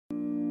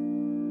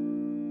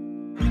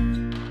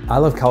I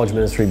love college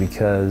ministry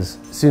because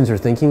students are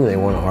thinking, they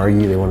want to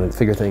argue, they want to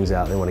figure things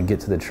out, they want to get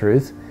to the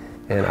truth,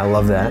 and I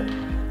love that.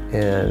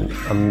 And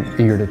I'm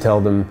eager to tell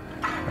them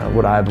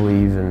what I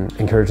believe and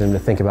encourage them to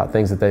think about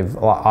things that they've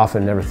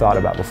often never thought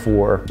about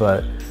before.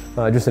 But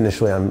just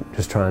initially, I'm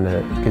just trying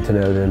to get to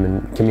know them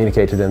and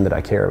communicate to them that I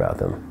care about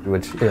them,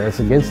 which it's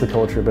against the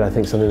culture, but I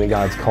think something that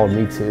God's called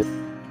me to.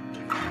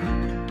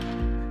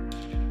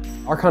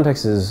 Our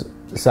context is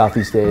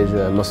Southeast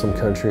Asia, a Muslim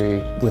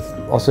country, with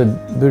also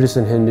Buddhists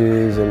and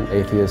Hindus and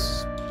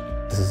atheists.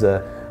 This is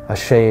a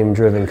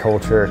shame-driven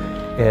culture,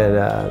 and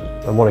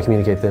I want to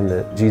communicate to them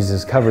that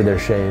Jesus covered their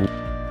shame.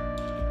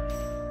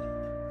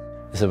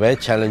 It's a very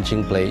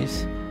challenging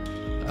place,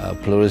 a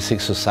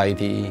pluralistic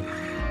society,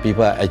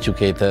 people are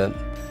educated,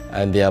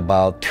 and there are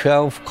about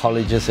 12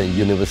 colleges and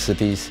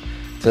universities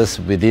just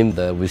within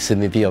the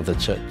vicinity of the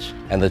church.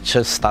 And the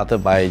church started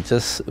by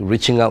just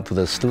reaching out to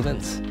the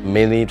students,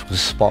 mainly through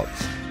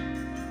sports.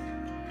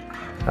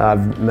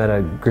 I've met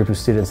a group of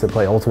students that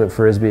play ultimate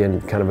frisbee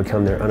and kind of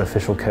become their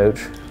unofficial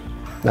coach.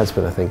 That's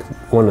been, I think,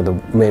 one of the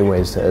main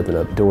ways to open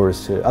up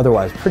doors to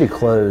otherwise pretty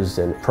closed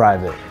and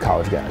private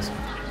college guys.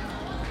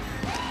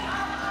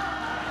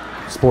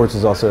 Sports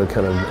is also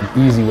kind of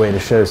an easy way to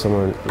show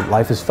someone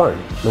life is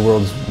fun. The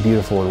world's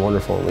beautiful and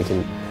wonderful, and we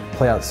can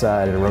play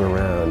outside and run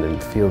around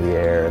and feel the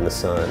air and the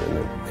sun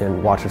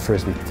and watch a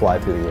frisbee fly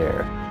through the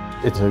air.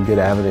 It's a good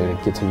avenue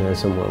to get to know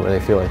someone where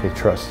they feel like they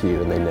trust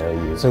you and they know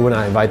you. So when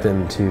I invite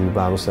them to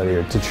Bible study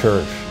or to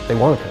church, they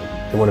want to come.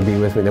 They want to be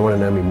with me. They want to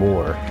know me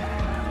more.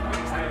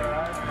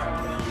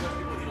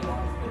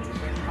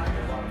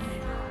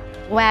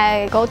 When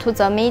I go to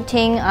the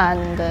meeting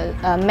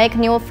and make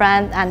new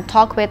friends and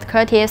talk with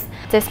Curtis,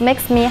 this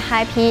makes me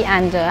happy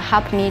and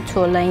help me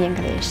to learn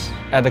English.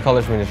 At the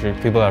college ministry,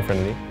 people are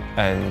friendly,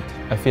 and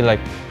I feel like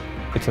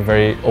it's a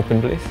very open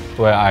place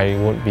where I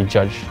won't be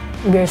judged.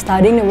 We're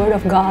studying the Word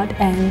of God,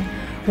 and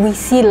we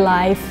see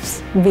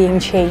lives being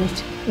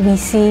changed. We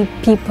see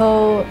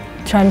people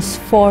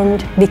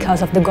transformed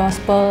because of the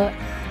gospel.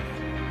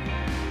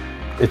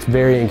 It's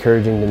very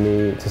encouraging to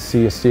me to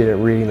see a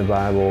student reading the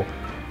Bible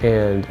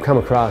and come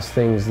across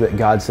things that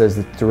God says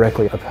that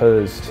directly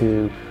opposed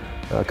to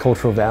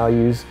cultural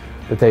values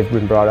that they've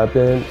been brought up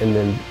in, and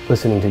then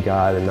listening to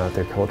God and not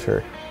their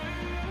culture.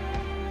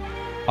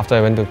 After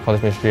I went to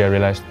college ministry, I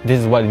realized this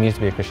is what it means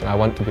to be a Christian. I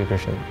want to be a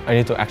Christian. I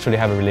need to actually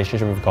have a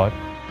relationship with God.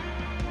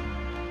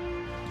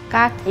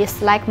 God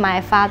is like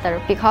my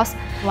father, because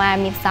when I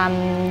meet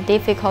some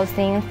difficult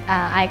things,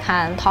 I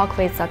can talk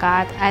with the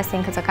God. I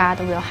think the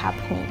God will help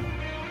me.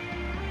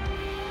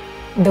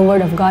 The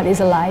Word of God is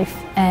alive,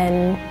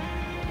 and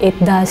it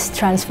does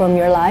transform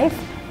your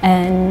life.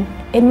 And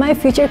in my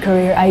future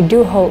career, I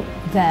do hope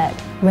that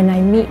when I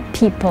meet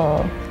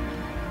people,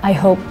 I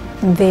hope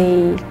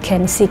they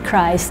can see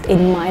Christ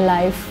in my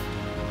life.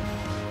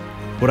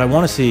 What I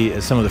want to see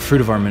as some of the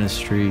fruit of our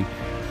ministry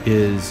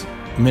is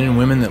men and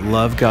women that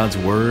love God's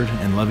Word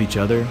and love each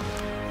other,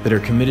 that are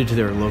committed to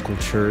their local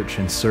church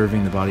and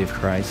serving the body of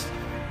Christ,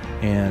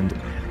 and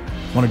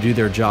want to do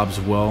their jobs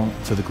well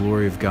to the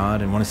glory of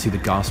God, and want to see the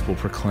gospel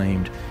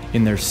proclaimed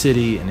in their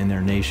city and in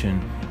their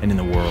nation and in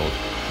the world.